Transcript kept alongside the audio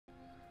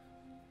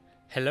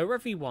Hello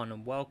everyone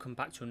and welcome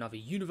back to another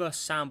Universe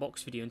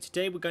Sandbox video, and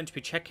today we're going to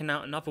be checking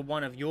out another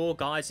one of your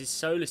guys'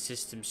 solar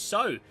systems.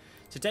 So,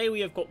 today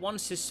we have got one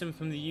system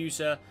from the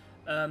user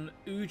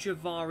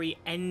Ujavari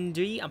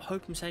ND. I'm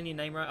hoping I'm saying your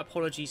name right,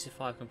 apologies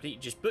if I've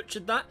completely just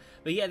butchered that.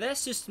 But yeah, their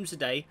system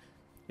today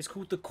is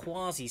called the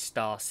Quasi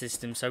Star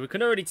system, so we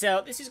can already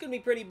tell this is going to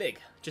be pretty big,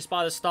 just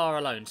by the star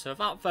alone. So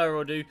without further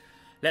ado,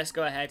 let's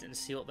go ahead and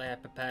see what they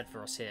have prepared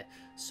for us here.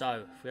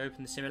 So, if we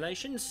open the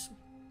simulations...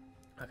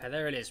 Okay,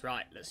 there it is.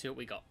 Right, let's see what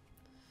we got.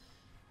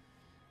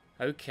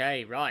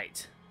 Okay,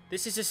 right.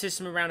 This is a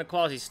system around a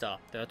quasi star.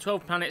 There are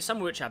 12 planets, some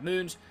of which have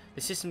moons.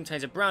 The system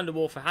contains a brown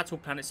dwarf for habitable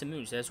planets and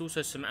moons. There's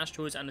also some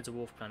asteroids and a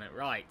dwarf planet.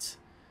 Right.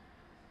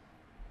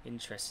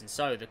 Interesting.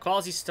 So, the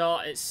quasi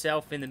star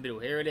itself in the middle.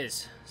 Here it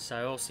is.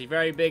 So, obviously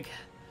very big.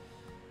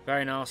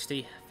 Very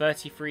nasty.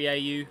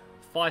 33 AU.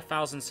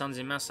 5,000 suns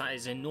in mass. That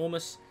is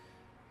enormous.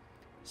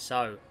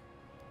 So,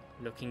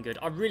 looking good.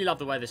 I really love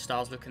the way the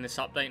stars look in this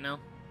update now.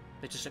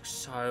 They just look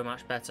so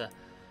much better.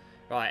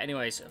 Right,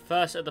 anyways,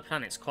 first of the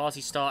planets,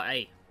 Quasi Star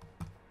A.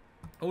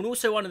 Oh, and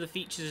also one of the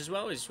features as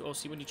well is,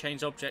 obviously, when you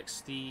change objects,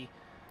 the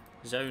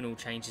zonal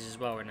changes as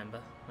well,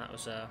 remember? That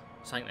was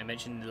something they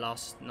mentioned in the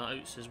last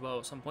notes as well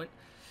at some point.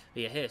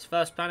 But yeah, here's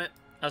first planet.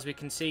 As we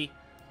can see,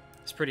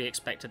 it's pretty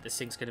expected this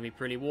thing's going to be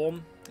pretty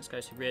warm. Let's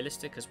go to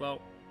realistic as well.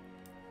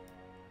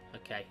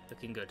 Okay,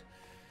 looking good.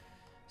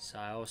 So,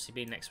 obviously,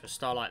 being next to a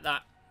star like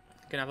that,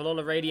 going to have a lot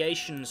of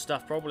radiation and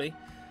stuff, probably.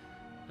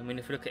 I mean,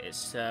 if we look at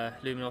its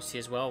luminosity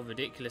as well,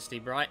 ridiculously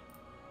bright.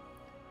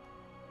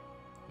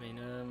 I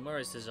mean, where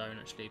is the zone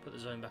actually? Put the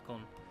zone back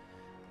on.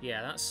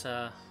 Yeah, that's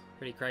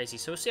pretty crazy.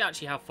 So we'll see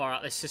actually how far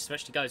out this system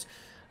actually goes.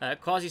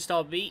 Quasi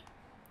Star B.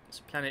 It's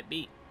planet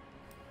B.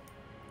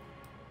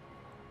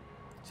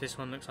 So this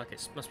one looks like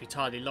it must be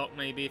tidally locked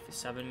maybe if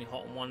it's having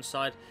hot on one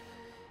side.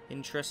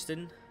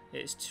 Interesting.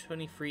 It's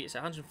 23, it's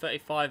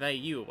 135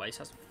 AU away, so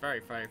that's very,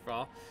 very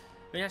far.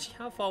 I mean, actually,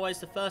 how far away is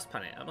the first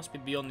planet? That must be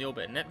beyond the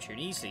orbit of Neptune,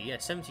 easily. Yeah,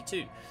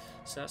 72.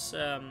 So that's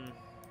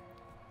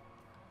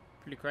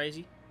pretty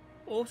crazy.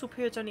 Orbital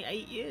period's only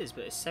 8 years,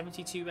 but it's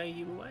 72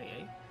 AU away,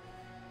 eh?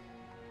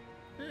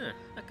 Yeah,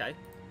 okay.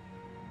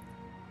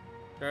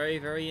 Very,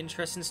 very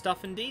interesting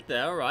stuff indeed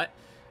there. All right.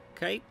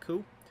 Okay,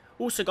 cool.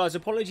 Also, guys,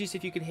 apologies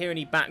if you can hear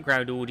any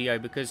background audio,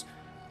 because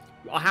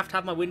I have to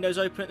have my windows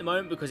open at the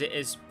moment because it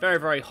is very,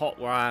 very hot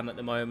where I am at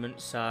the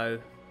moment, so...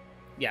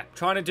 Yeah,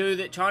 trying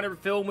to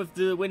film with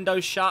the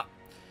windows shut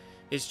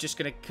is just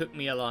going to cook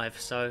me alive.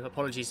 So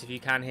apologies if you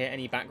can hear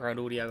any background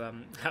audio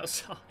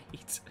outside.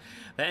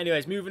 But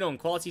anyways, moving on.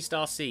 Quasi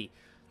Star C.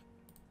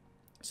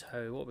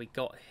 So what we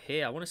got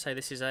here? I want to say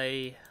this is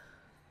a...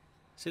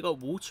 Has it got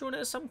water on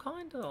it of some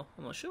kind? Or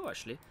I'm not sure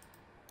actually.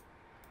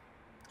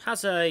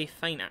 Has a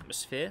faint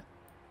atmosphere.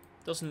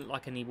 Doesn't look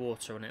like any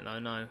water on it though.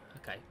 No.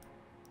 Okay.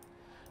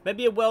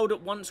 Maybe a world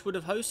that once would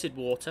have hosted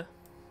water.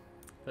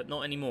 But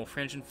not anymore.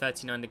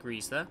 339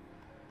 degrees there.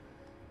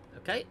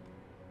 Okay.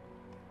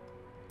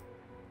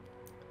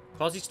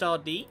 Quasi Star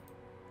D.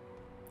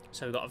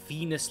 So we've got a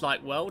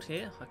Venus-like world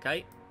here.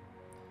 Okay.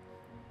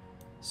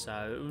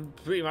 So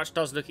it pretty much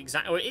does look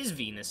exactly... Oh, it is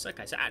Venus.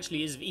 Okay, so it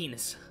actually is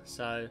Venus.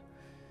 So,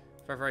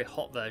 very, very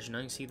hot version.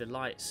 You can see the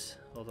lights.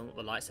 Well, not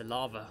the lights, the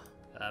lava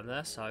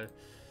there. So,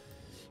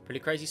 pretty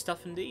crazy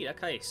stuff indeed.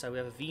 Okay, so we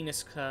have a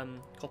Venus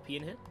copy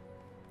in here.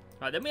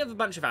 Right, then we have a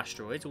bunch of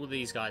asteroids, all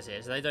these guys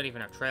here, so they don't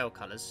even have trail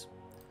colours.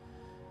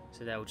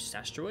 So they're all just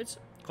asteroids.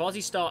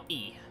 Quasi Star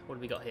E, what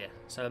have we got here?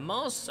 So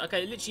Mars,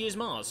 okay, it literally is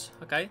Mars,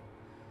 okay.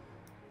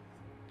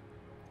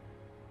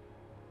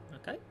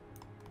 Okay,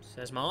 so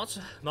there's Mars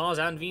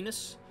and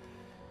Venus.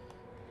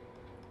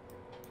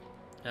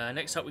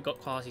 Next up we've got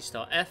Quasi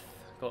Star F,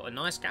 got a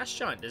nice gas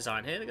giant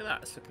design here, look at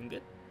that, it's looking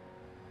good.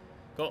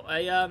 Got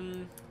a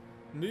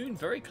moon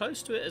very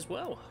close to it as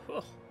well,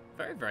 oh,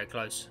 very, very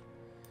close.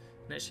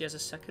 And actually has a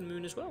second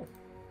moon as well.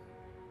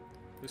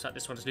 Looks like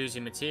this one's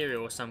losing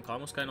material or some kind.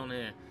 What's going on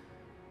here?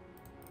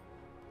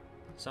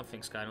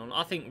 Something's going on.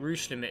 I think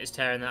Roosh Limit is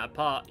tearing that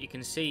apart. You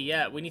can see,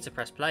 yeah, we need to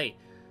press play.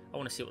 I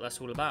want to see what that's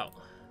all about.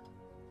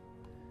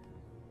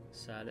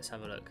 So let's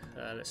have a look.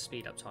 Let's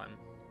speed up time.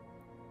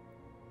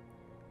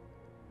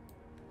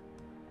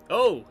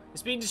 Oh,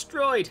 it's been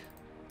destroyed.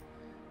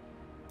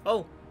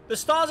 Oh, the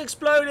star's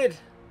exploded.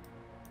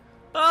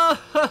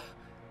 Oh,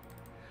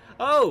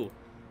 oh.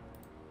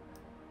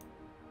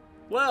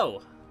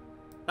 Well,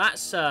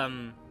 that's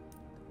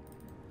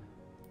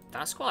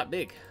quite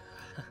big.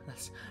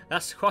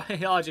 that's quite a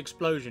large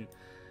explosion.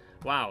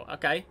 Wow.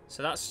 Okay,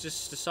 so that's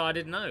just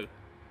decided no.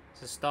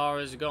 The star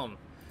is gone.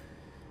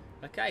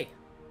 Okay.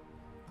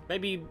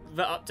 Maybe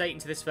the update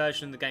into this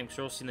version of the game, because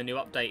we're also in the new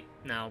update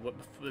now.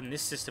 And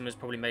this system was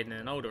probably made in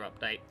an older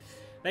update.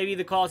 Maybe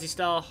the Quasi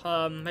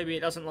Star, maybe it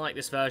doesn't like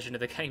this version of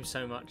the game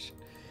so much.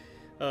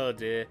 Oh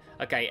dear.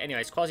 Okay.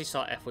 Anyways, Quasi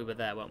Star F, we were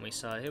there, weren't we?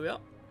 So here we are.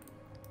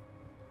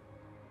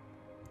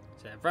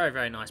 So very,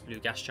 very nice blue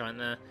gas giant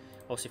there.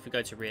 Also, if we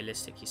go to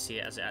realistic, you see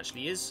it as it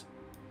actually is.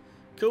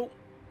 Cool.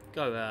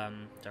 Go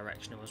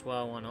directional as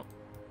well, why not?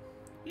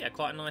 Yeah,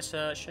 quite a nice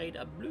shade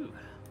of blue.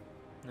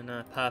 And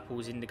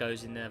purples,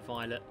 indigos in there,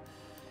 violet.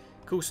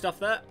 Cool stuff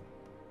there.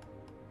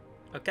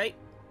 Okay.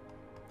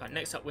 Right,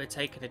 next up we're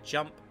taking a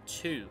jump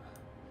to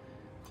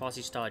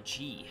Quasi Star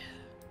G.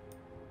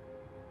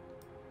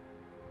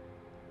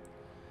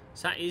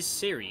 So that is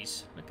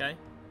series. Okay.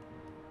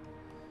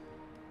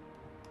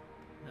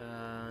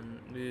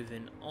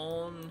 Moving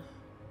on.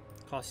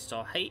 Quasi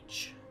Star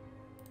H.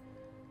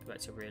 Go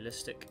back to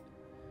realistic.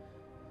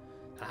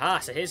 Aha,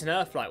 so here's an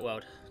Earth-like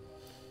world.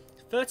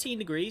 13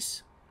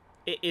 degrees.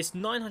 It is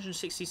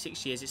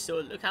 966 years. It's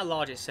still, look how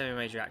large its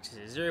semi-major axis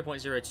is.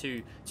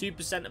 0.02.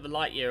 2% of a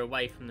light year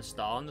away from the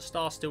star. And the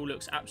star still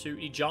looks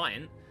absolutely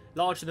giant.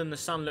 Larger than the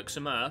sun looks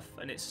from Earth.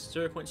 And it's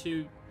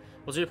 0.2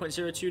 or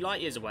 0.02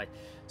 light years away.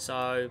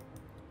 So,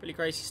 pretty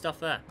crazy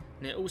stuff there.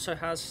 And it also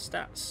has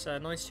stats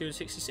 92 and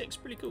 66.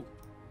 Pretty cool.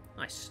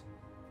 Nice.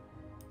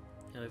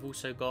 And we've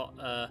also got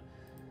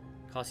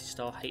Quasi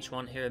Star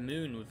H1 here, a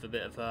moon with a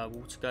bit of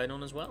water going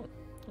on as well.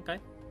 Okay.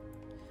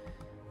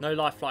 No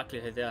life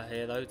likelihood there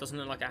here though. It doesn't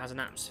look like it has an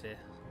atmosphere.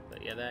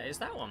 But yeah, there is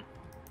that one.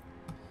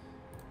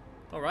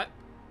 Alright.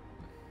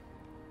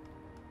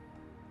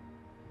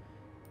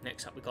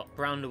 Next up we've got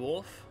Brown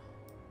Dwarf.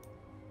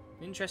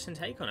 Interesting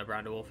take on a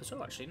Brown Dwarf as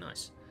well, actually.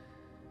 Nice.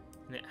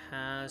 And it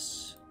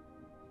has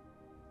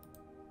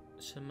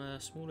some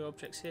smaller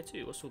objects here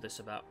too. What's all this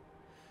about?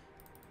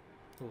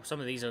 Oh, some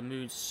of these are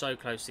moons so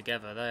close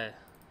together.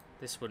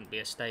 This wouldn't be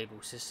a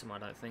stable system, I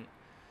don't think.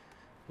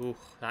 Ooh,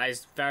 that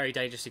is very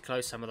dangerously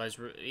close. Some of those,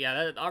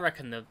 yeah, I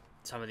reckon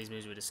some of these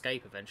moons would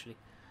escape eventually.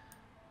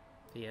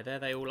 But yeah, there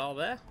they all are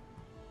there.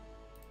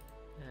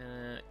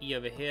 E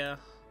over here.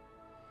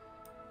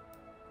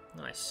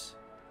 Nice.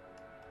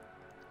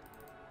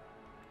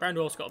 Brown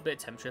Dwarf's got a bit of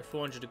temperature,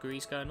 400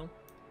 degrees going on.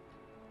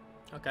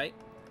 Okay.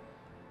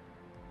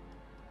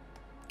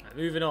 Right,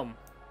 moving on.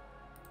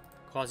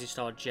 Quasi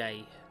Star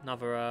J.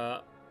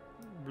 Another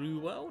blue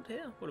world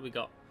here. What do we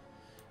got?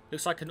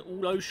 Looks like an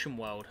all-ocean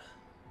world.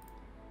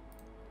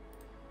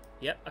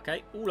 Yep,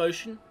 okay.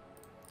 All-ocean.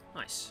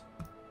 Nice.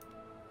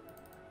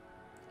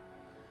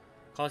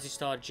 Quasi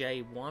Star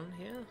J1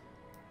 here.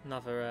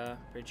 Another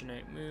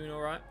originate moon,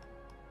 alright.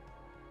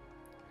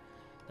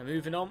 Now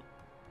moving on.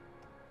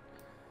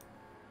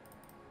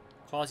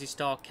 Quasi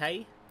Star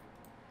K.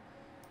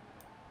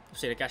 I've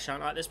seen a gas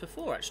giant like this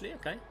before, actually.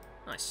 Okay,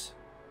 nice.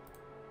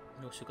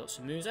 And also got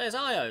some moons. There's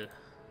Io.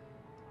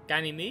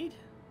 Ganymede.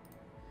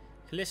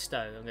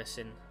 Callisto, I'm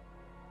guessing.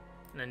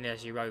 And then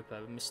there's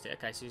Europa. We missed it.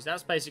 Okay, so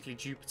that's basically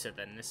Jupiter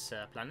then, this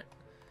planet.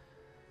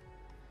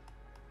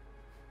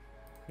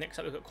 Next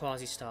up we've got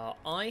Quasi Star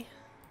I.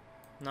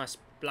 Nice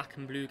black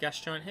and blue gas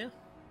giant here.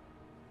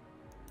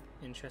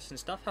 Interesting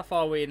stuff. How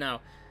far are we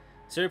now?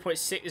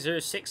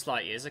 0.606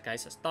 light years. Okay,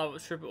 so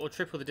that's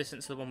triple the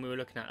distance of the one we were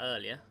looking at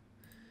earlier.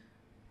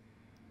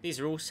 These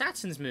are all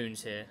Saturn's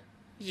moons here.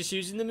 You're just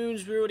using the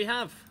moons we already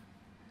have.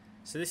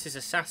 So this is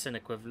a Saturn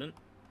equivalent.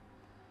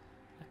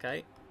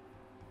 Okay.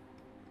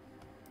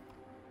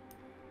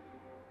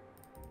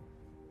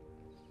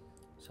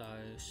 So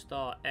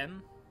Star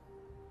M.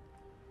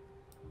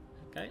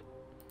 Okay.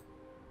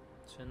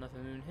 So another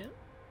moon here.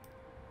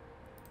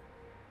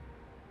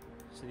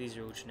 So these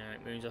are all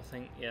generic moons, I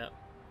think. Yeah.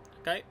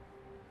 Okay.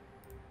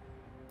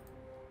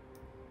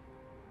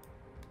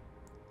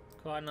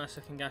 Quite a nice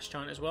looking gas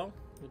giant as well,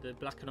 with the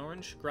black and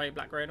orange, grey,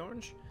 black, grey and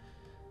orange.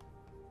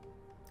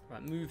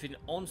 Right, moving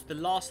on to the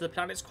last of the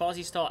planets,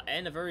 Quasi Star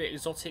N, a very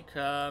exotic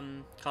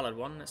coloured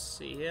one. Let's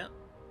see here.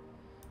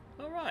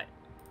 Alright.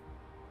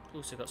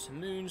 Also got some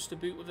moons to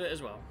boot with it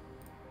as well.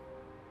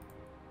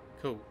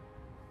 Cool.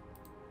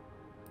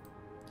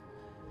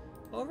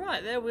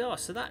 Alright, there we are.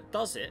 So that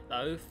does it,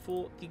 though,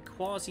 for the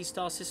Quasi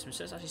Star system.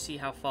 So let's actually see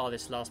how far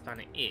this last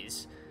planet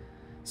is.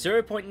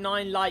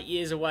 0.9 light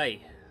years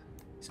away.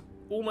 It's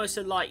almost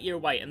a light year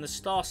away, and the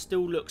star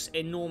still looks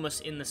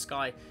enormous in the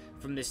sky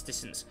from this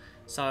distance.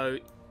 So,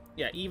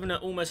 yeah, even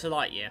at almost a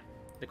light year,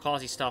 the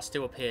Quasi Star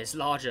still appears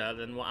larger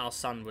than what our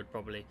sun would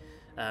probably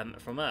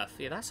from Earth.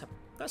 Yeah,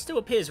 that still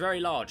appears very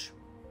large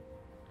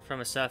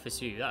from a surface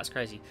view. That's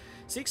crazy.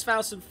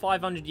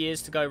 6,500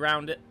 years to go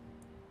around it,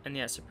 and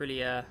yeah, it's a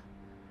pretty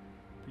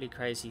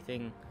crazy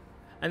thing.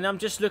 And I'm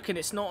just looking,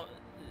 it's not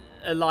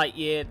a light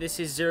year. This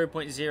is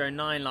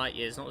 0.09 light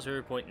years, not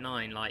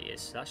 0.9 light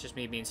years. So that's just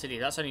me being silly.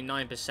 That's only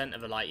 9%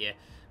 of a light year.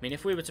 I mean,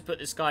 if we were to put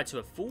this guy to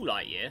a full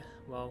light year,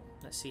 well,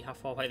 let's see how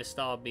far away the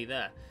star would be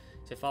there.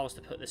 So if I was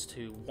to put this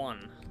to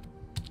 1,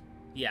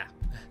 yeah,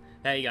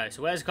 there you go.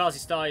 So where's Quasi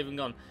Star even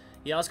gone?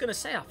 Yeah, I was going to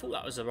say, I thought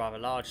that was a rather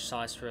large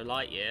size for a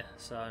light year.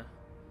 So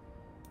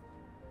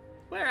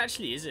where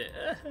actually is it?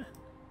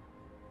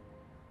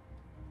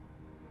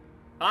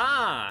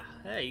 Ah,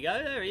 there you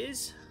go. There he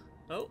is.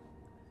 Oh,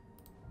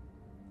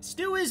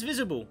 still is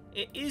visible.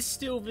 It is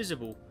still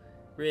visible.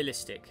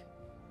 Realistic.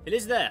 It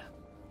is there.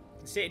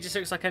 See, it just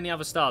looks like any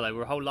other star though.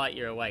 We're a whole light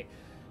year away,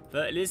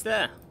 but it is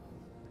there.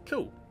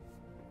 Cool.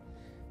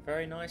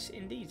 Very nice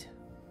indeed.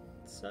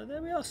 So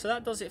there we are. So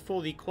that does it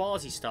for the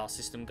Quasi Star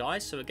system,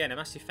 guys. So again, a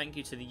massive thank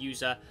you to the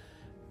user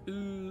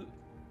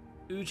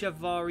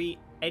Ujavari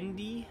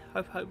Endi.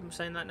 Hope I'm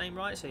saying that name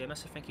right. So yeah,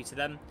 massive thank you to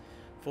them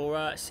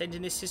for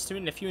sending this system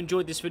in. If you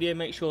enjoyed this video,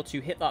 make sure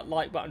to hit that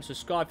like button,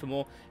 subscribe for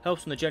more.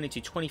 Helps on the journey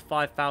to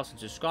 25,000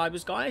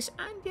 subscribers, guys.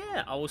 And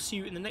yeah, I will see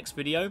you in the next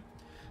video.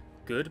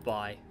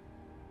 Goodbye.